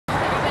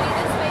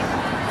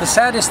The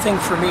saddest thing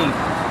for me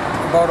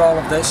about all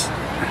of this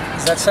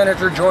is that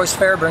Senator Joyce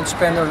Fairbairn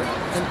spent her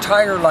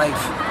entire life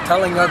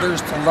telling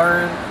others to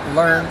learn,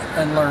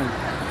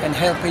 and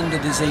helping the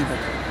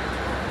disabled.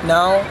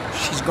 Now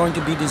she's going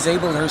to be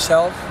disabled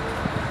herself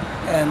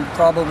and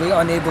probably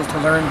unable to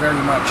learn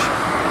very much.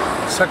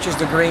 Such is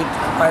the great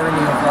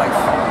irony of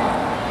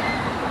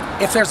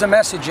life. If there's a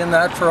message in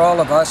that for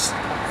all of us,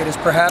 it is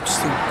perhaps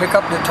to pick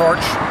up the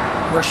torch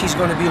where she's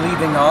going to be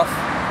leaving off,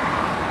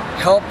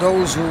 help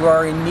those who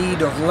are in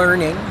need of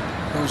learning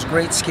those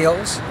great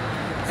skills,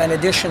 and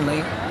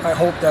additionally, I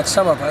hope that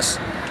some of us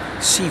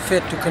see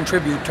fit to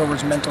contribute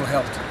towards mental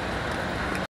health.